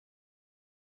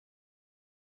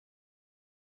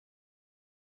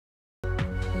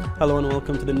Hello and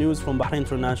welcome to the news from Bahrain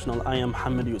International. I am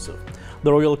Mohammed Yusuf.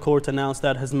 The Royal Court announced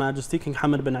that His Majesty King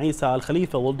Hamad bin Isa Al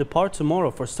Khalifa will depart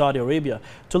tomorrow for Saudi Arabia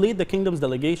to lead the kingdom's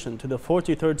delegation to the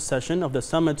 43rd session of the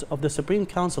Summit of the Supreme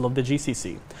Council of the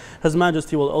GCC. His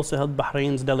Majesty will also help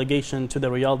Bahrain's delegation to the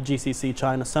Riyadh GCC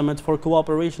China Summit for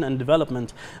Cooperation and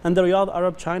Development and the Riyadh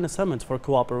Arab China Summit for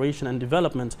Cooperation and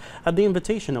Development at the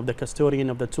invitation of the custodian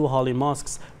of the two holy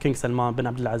mosques, King Salman bin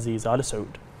Abdulaziz Al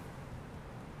Saud.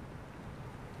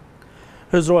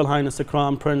 His Royal Highness the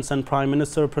Crown Prince and Prime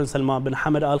Minister Prince Salman bin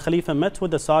Hamad Al Khalifa met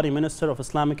with the Saudi Minister of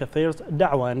Islamic Affairs,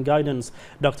 Da'wah and Guidance,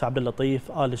 Dr. Abdul Latif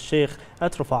Al Sheikh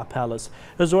at Rafah Palace.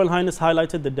 His Royal Highness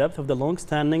highlighted the depth of the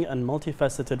long-standing and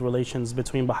multifaceted relations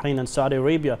between Bahrain and Saudi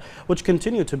Arabia, which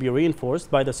continue to be reinforced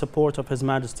by the support of His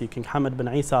Majesty King Hamad bin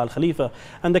Isa Al Khalifa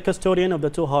and the custodian of the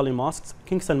two holy mosques,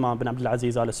 King Salman bin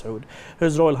Abdulaziz Al Saud.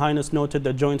 His Royal Highness noted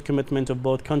the joint commitment of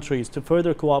both countries to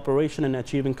further cooperation in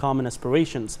achieving common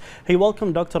aspirations. He welcomed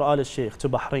Dr. Al Sheikh to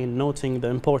Bahrain, noting the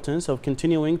importance of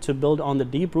continuing to build on the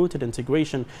deep-rooted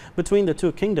integration between the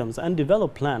two kingdoms and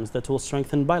develop plans that will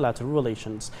strengthen bilateral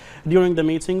relations. During the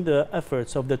meeting, the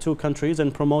efforts of the two countries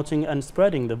in promoting and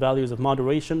spreading the values of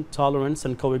moderation, tolerance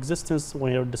and coexistence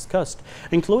were discussed,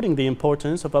 including the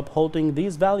importance of upholding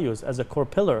these values as a core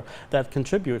pillar that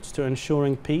contributes to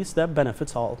ensuring peace that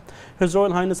benefits all. His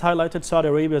Royal Highness highlighted Saudi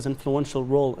Arabia's influential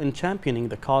role in championing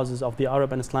the causes of the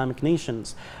Arab and Islamic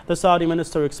nations. The Saudi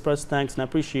Minister expressed thanks and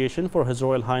appreciation for His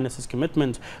Royal Highness's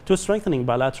commitment to strengthening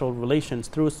bilateral relations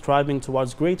through striving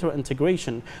towards greater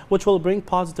integration, which will bring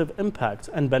positive impact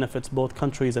and benefits both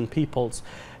countries and peoples.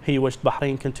 He wished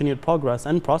Bahrain continued progress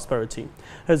and prosperity.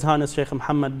 His Highness Sheikh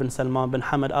Mohammed bin Salman bin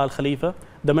Hamad Al Khalifa,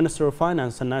 the Minister of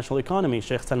Finance and National Economy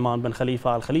Sheikh Salman bin Khalifa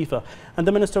Al Khalifa, and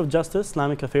the Minister of Justice,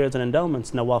 Islamic Affairs and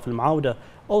Endowments Nawaf Al Mauda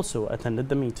also attended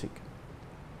the meeting.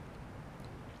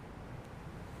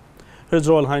 His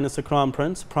Royal Highness the Crown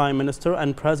Prince, Prime Minister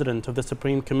and President of the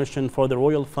Supreme Commission for the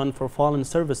Royal Fund for Fallen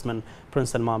Servicemen,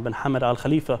 Prince Salman bin Hamad Al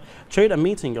Khalifa, chaired a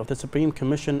meeting of the Supreme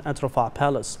Commission at Rafah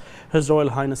Palace. His Royal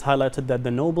Highness highlighted that the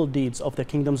noble deeds of the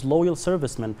kingdom's loyal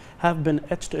servicemen have been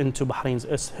etched into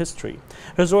Bahrain's history.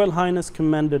 His Royal Highness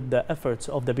commended the efforts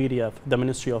of the BDF, the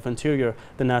Ministry of Interior,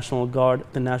 the National Guard,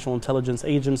 the National Intelligence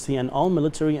Agency and all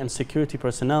military and security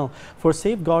personnel for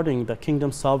safeguarding the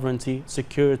kingdom's sovereignty,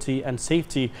 security and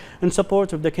safety in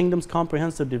support of the kingdom's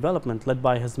comprehensive development led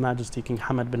by His Majesty King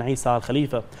Hamad bin Isa Al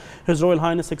Khalifa. His Royal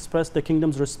Highness expressed the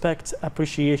kingdom's respect,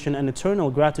 appreciation and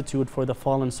eternal gratitude for the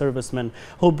fallen servicemen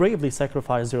who bravely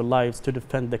sacrificed their lives to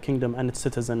defend the kingdom and its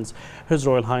citizens. His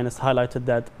Royal Highness highlighted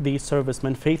that these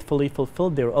servicemen faithfully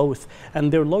fulfilled their oath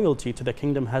and their loyalty to the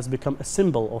kingdom has become a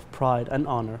symbol of pride and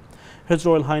honor. His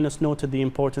Royal Highness noted the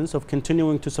importance of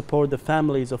continuing to support the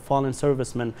families of fallen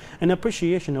servicemen in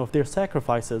appreciation of their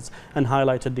sacrifices and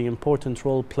highlighted the important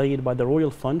role played by the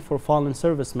Royal Fund for Fallen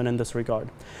Servicemen in this regard.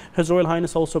 His Royal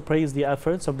Highness also praised the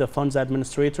efforts of the fund's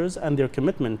administrators and their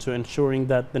commitment to ensuring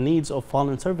that the needs of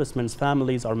fallen servicemen's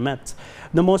families are met.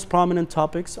 The most prominent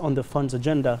topics on the fund's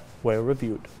agenda were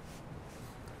reviewed.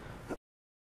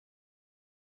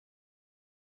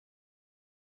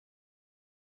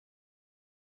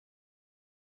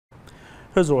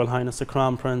 His Royal Highness the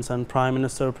Crown Prince and Prime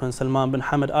Minister Prince Salman bin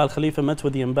Hamad Al Khalifa met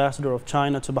with the Ambassador of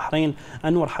China to Bahrain,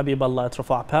 Anwar Habiballah at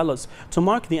Rafah Palace, to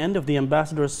mark the end of the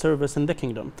Ambassador's service in the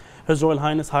kingdom. His Royal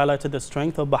Highness highlighted the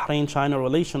strength of Bahrain-China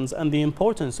relations and the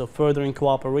importance of furthering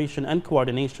cooperation and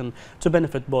coordination to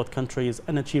benefit both countries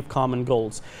and achieve common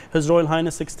goals. His Royal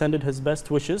Highness extended his best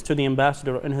wishes to the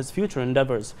Ambassador in his future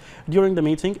endeavors. During the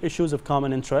meeting, issues of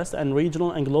common interest and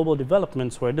regional and global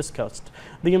developments were discussed.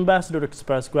 The Ambassador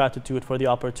expressed gratitude for the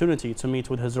opportunity to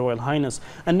meet with His Royal Highness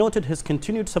and noted his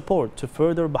continued support to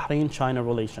further Bahrain-China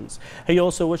relations. He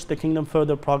also wished the kingdom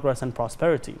further progress and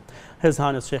prosperity. His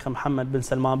Highness Sheikh Mohammed bin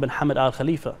Salman bin Hamad Al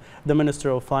Khalifa, the Minister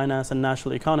of Finance and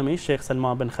National Economy Sheikh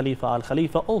Salman bin Khalifa Al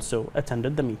Khalifa also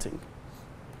attended the meeting.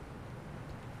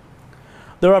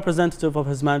 The representative of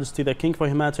His Majesty the King for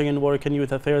Humanitarian Work and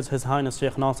Youth Affairs, His Highness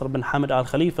Sheikh Nasser bin Hamad Al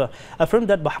Khalifa, affirmed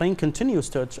that Bahrain continues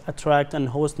to attract and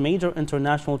host major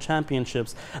international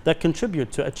championships that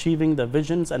contribute to achieving the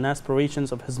visions and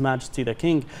aspirations of His Majesty the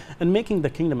King and making the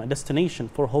kingdom a destination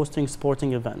for hosting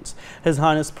sporting events. His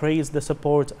Highness praised the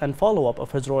support and follow-up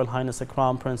of His Royal Highness the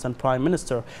Crown Prince and Prime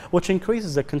Minister, which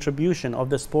increases the contribution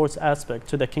of the sports aspect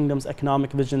to the kingdom's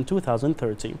Economic Vision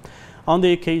 2030. On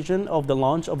the occasion of the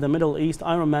launch of the Middle East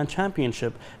Ironman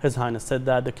Championship. His Highness said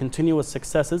that the continuous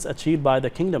successes achieved by the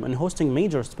kingdom in hosting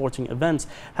major sporting events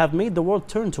have made the world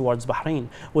turn towards Bahrain,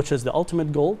 which is the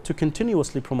ultimate goal to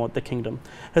continuously promote the kingdom.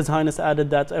 His Highness added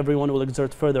that everyone will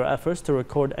exert further efforts to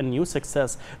record a new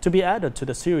success to be added to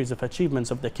the series of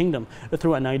achievements of the kingdom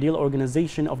through an ideal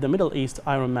organization of the Middle East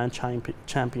Ironman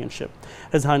Championship.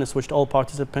 His Highness wished all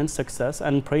participants success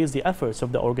and praised the efforts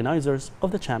of the organizers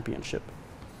of the championship.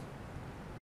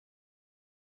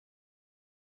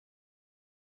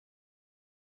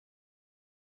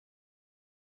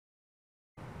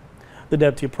 The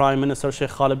Deputy Prime Minister Sheikh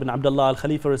Khalid bin Abdullah Al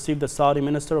Khalifa received the Saudi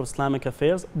Minister of Islamic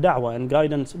Affairs, Da'wah and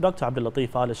Guidance, Dr. Abdul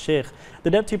Latif Al Sheikh. The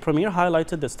Deputy Premier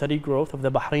highlighted the steady growth of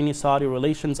the Bahraini-Saudi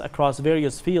relations across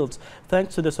various fields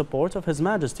thanks to the support of His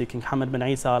Majesty King Hamad bin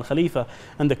Isa Al Khalifa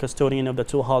and the custodian of the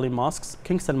two holy mosques,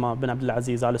 King Salman bin Abdul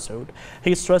Aziz Al Saud.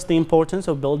 He stressed the importance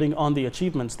of building on the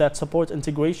achievements that support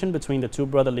integration between the two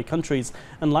brotherly countries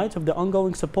in light of the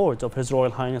ongoing support of His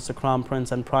Royal Highness the Crown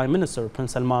Prince and Prime Minister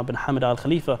Prince Salman bin Hamad Al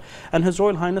Khalifa and His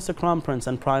Royal Highness the Crown Prince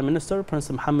and Prime Minister Prince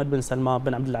Mohammed bin Salman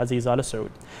bin Abdul Aziz Al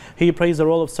Saud. He praised the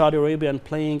role of Saudi Arabia in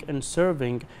playing in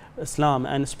serving Islam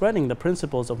and spreading the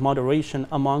principles of moderation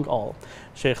among all.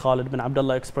 Sheikh Khalid bin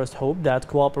Abdullah expressed hope that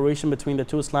cooperation between the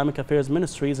two Islamic affairs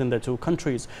ministries in the two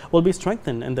countries will be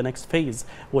strengthened in the next phase,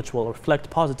 which will reflect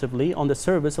positively on the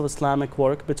service of Islamic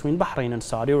work between Bahrain and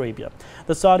Saudi Arabia.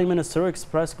 The Saudi minister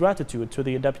expressed gratitude to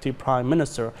the Deputy Prime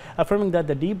Minister, affirming that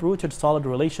the deep-rooted solid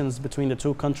relations between the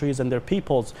two countries and their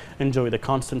peoples enjoy the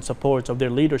constant support of their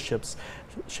leaderships.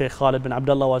 Sheikh Khalid bin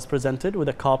Abdullah was presented with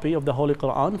a copy of the Holy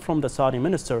Quran from the Saudi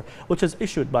minister, which is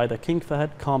issued by the King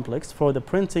Fahd complex for the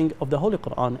printing of the Holy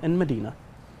Quran in Medina.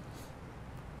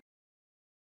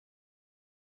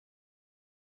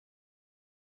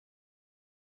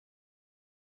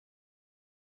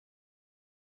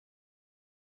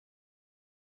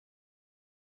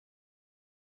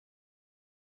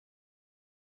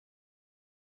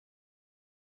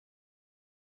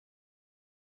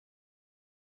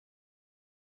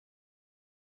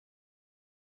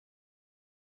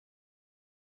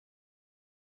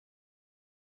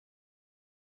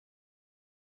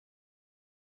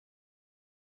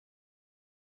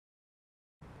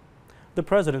 The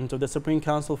President of the Supreme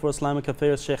Council for Islamic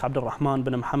Affairs, Sheikh Abdul Rahman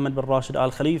bin Mohammed bin Rashid Al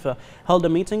Khalifa, held a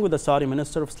meeting with the Saudi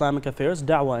Minister of Islamic Affairs,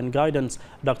 Da'wah and Guidance,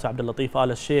 Dr. Abdul Latif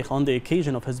Al Sheikh, on the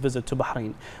occasion of his visit to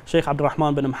Bahrain. Sheikh Abdul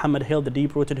Rahman bin Mohammed hailed the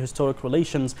deep-rooted historic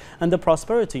relations and the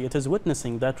prosperity it is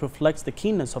witnessing that reflects the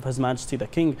keenness of His Majesty the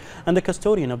King and the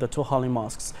custodian of the two holy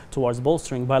mosques towards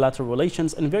bolstering bilateral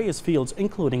relations in various fields,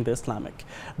 including the Islamic.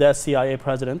 The SCIA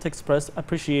President expressed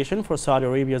appreciation for Saudi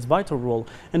Arabia's vital role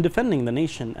in defending the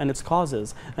nation and its causes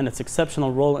and its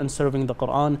exceptional role in serving the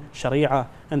Quran, Sharia,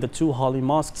 and the two holy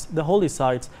mosques, the holy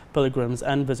sites, pilgrims,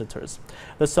 and visitors.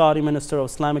 The Saudi Minister of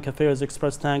Islamic Affairs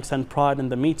expressed thanks and pride in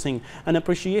the meeting and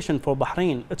appreciation for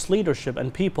Bahrain, its leadership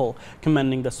and people,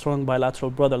 commending the strong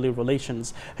bilateral brotherly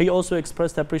relations. He also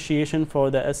expressed appreciation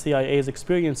for the SCIA's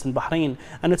experience in Bahrain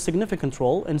and its significant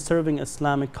role in serving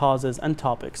Islamic causes and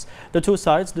topics. The two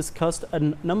sides discussed a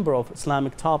number of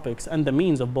Islamic topics and the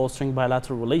means of bolstering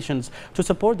bilateral relations to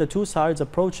support the two sides'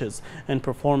 approaches in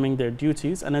performing their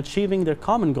duties and achieving their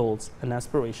common goals and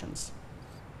aspirations.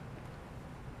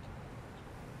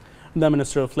 The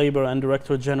Minister of Labour and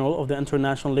Director General of the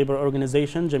International Labour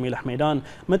Organization, Jamil Ahmedan,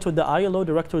 met with the ILO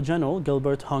Director General,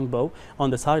 Gilbert Hongbo, on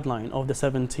the sideline of the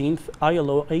 17th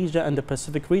ILO Asia and the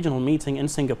Pacific Regional Meeting in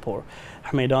Singapore.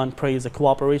 Ahmedan praised the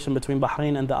cooperation between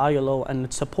Bahrain and the ILO and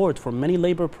its support for many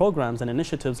labour programs and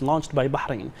initiatives launched by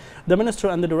Bahrain. The Minister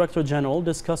and the Director General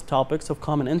discussed topics of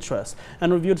common interest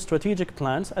and reviewed strategic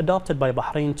plans adopted by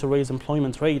Bahrain to raise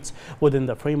employment rates within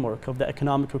the framework of the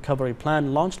Economic Recovery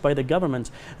Plan launched by the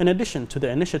government, in addition to the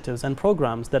initiatives and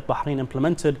programs that Bahrain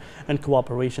implemented in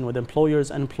cooperation with employers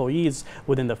and employees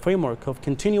within the framework of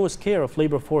continuous care of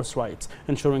labor force rights,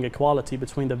 ensuring equality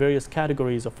between the various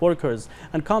categories of workers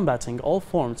and combating all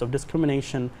forms of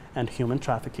discrimination and human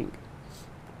trafficking.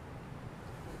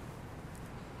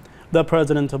 The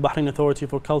President of Bahrain Authority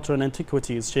for Culture and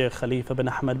Antiquities, Sheikh Khalifa bin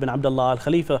Ahmed bin Abdullah Al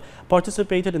Khalifa,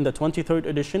 participated in the 23rd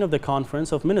edition of the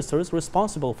Conference of Ministers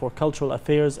responsible for cultural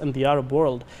affairs in the Arab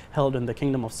world, held in the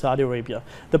Kingdom of Saudi Arabia.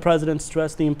 The President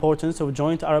stressed the importance of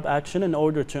joint Arab action in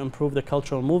order to improve the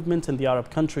cultural movement in the Arab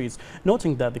countries,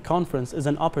 noting that the conference is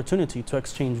an opportunity to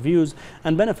exchange views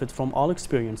and benefit from all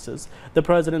experiences. The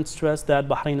President stressed that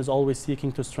Bahrain is always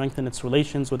seeking to strengthen its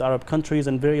relations with Arab countries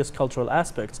in various cultural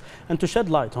aspects and to shed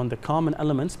light on the common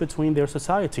elements between their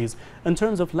societies in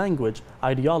terms of language,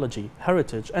 ideology,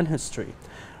 heritage, and history.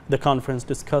 The conference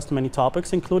discussed many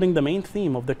topics, including the main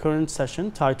theme of the current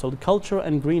session titled Culture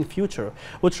and Green Future,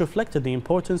 which reflected the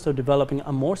importance of developing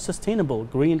a more sustainable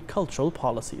green cultural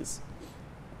policies.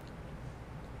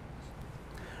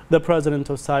 The President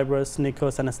of Cyprus,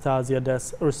 Nikos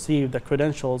Anastasiades, received the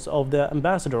credentials of the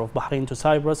Ambassador of Bahrain to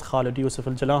Cyprus, Khalid Yusuf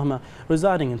Al-Jalahma,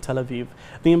 residing in Tel Aviv.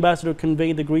 The Ambassador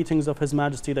conveyed the greetings of His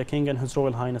Majesty the King and His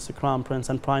Royal Highness the Crown Prince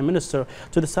and Prime Minister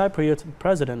to the Cypriot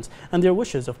President and their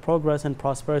wishes of progress and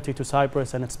prosperity to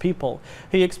Cyprus and its people.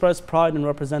 He expressed pride in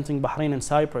representing Bahrain and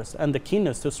Cyprus and the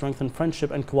keenness to strengthen friendship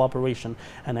and cooperation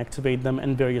and activate them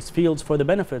in various fields for the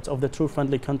benefit of the two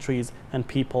friendly countries and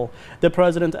people. The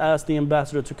President asked the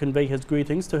Ambassador to convey his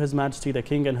greetings to His Majesty the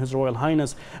King and His Royal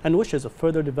Highness and wishes of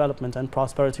further development and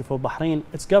prosperity for Bahrain,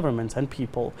 its government and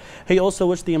people. He also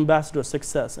wished the Ambassador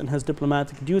success in his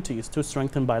diplomatic duties to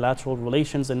strengthen bilateral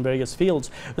relations in various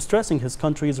fields, stressing his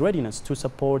country's readiness to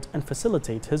support and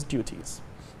facilitate his duties.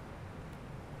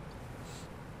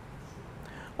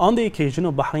 On the occasion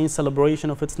of Bahrain's celebration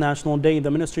of its National Day,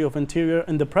 the Ministry of Interior,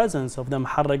 in the presence of the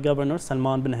Muharraq Governor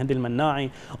Salman bin Hindi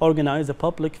al-Manna'i, organized a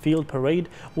public field parade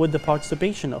with the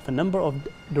participation of a number of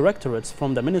directorates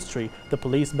from the ministry, the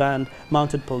police band,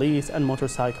 mounted police and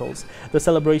motorcycles. The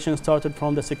celebration started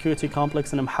from the security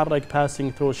complex in Muharraq,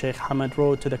 passing through Sheikh Hamad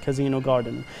Road to the Casino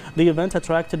Garden. The event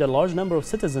attracted a large number of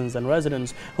citizens and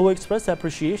residents who expressed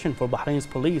appreciation for Bahrain's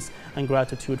police and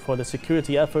gratitude for the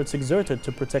security efforts exerted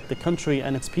to protect the country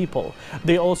and its people.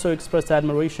 They also expressed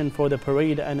admiration for the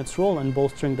parade and its role in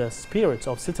bolstering the spirit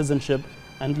of citizenship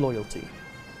and loyalty.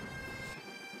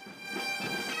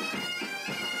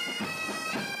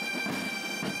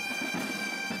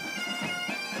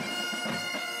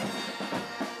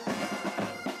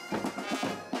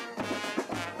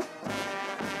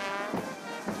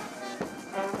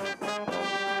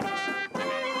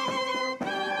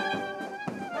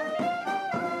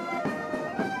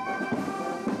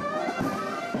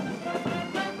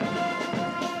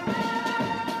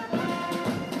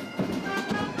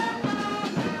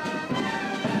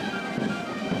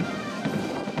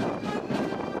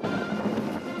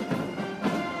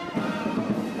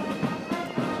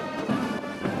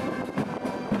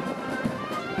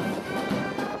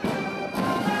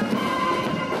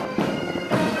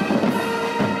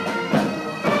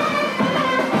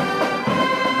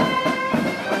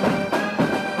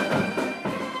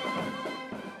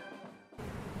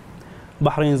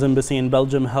 Bahrain's embassy in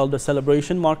Belgium held a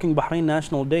celebration marking Bahrain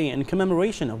National Day in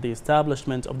commemoration of the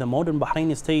establishment of the modern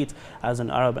Bahraini state as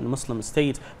an Arab and Muslim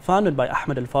state founded by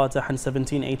Ahmed al-Fatih in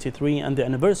 1783 and the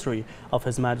anniversary of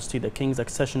His Majesty the King's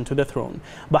accession to the throne.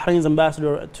 Bahrain's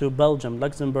ambassador to Belgium,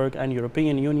 Luxembourg and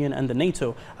European Union and the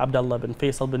NATO, Abdullah bin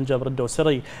Faisal bin Jabr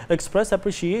al-Dosiri, expressed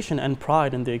appreciation and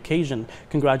pride in the occasion,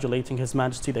 congratulating His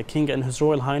Majesty the King and His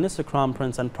Royal Highness the Crown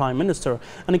Prince and Prime Minister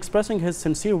and expressing his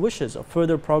sincere wishes of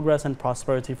further progress and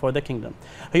prosperity for the kingdom.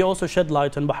 He also shed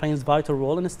light on Bahrain's vital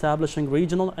role in establishing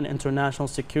regional and international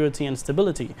security and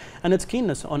stability and its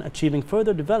keenness on achieving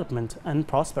further development and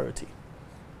prosperity.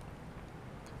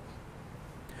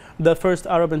 The first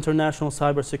Arab International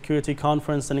Cybersecurity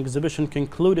Conference and exhibition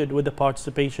concluded with the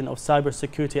participation of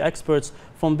cybersecurity experts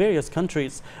from various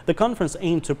countries. The conference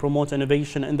aimed to promote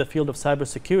innovation in the field of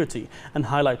cybersecurity and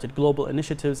highlighted global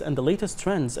initiatives and the latest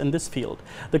trends in this field.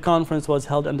 The conference was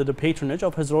held under the patronage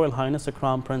of His Royal Highness the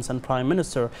Crown Prince and Prime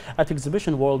Minister at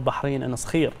Exhibition World Bahrain in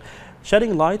Askhir,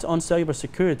 shedding light on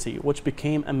cybersecurity, which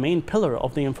became a main pillar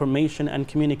of the information and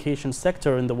communication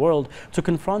sector in the world to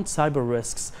confront cyber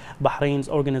risks. Bahrain's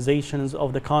organizations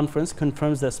of the conference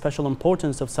confirms the special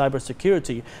importance of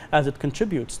cybersecurity as it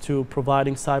contributes to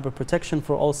providing cyber protection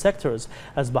for all sectors,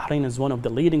 as Bahrain is one of the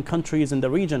leading countries in the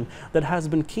region that has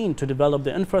been keen to develop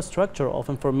the infrastructure of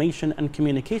information and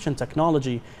communication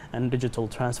technology and digital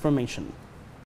transformation.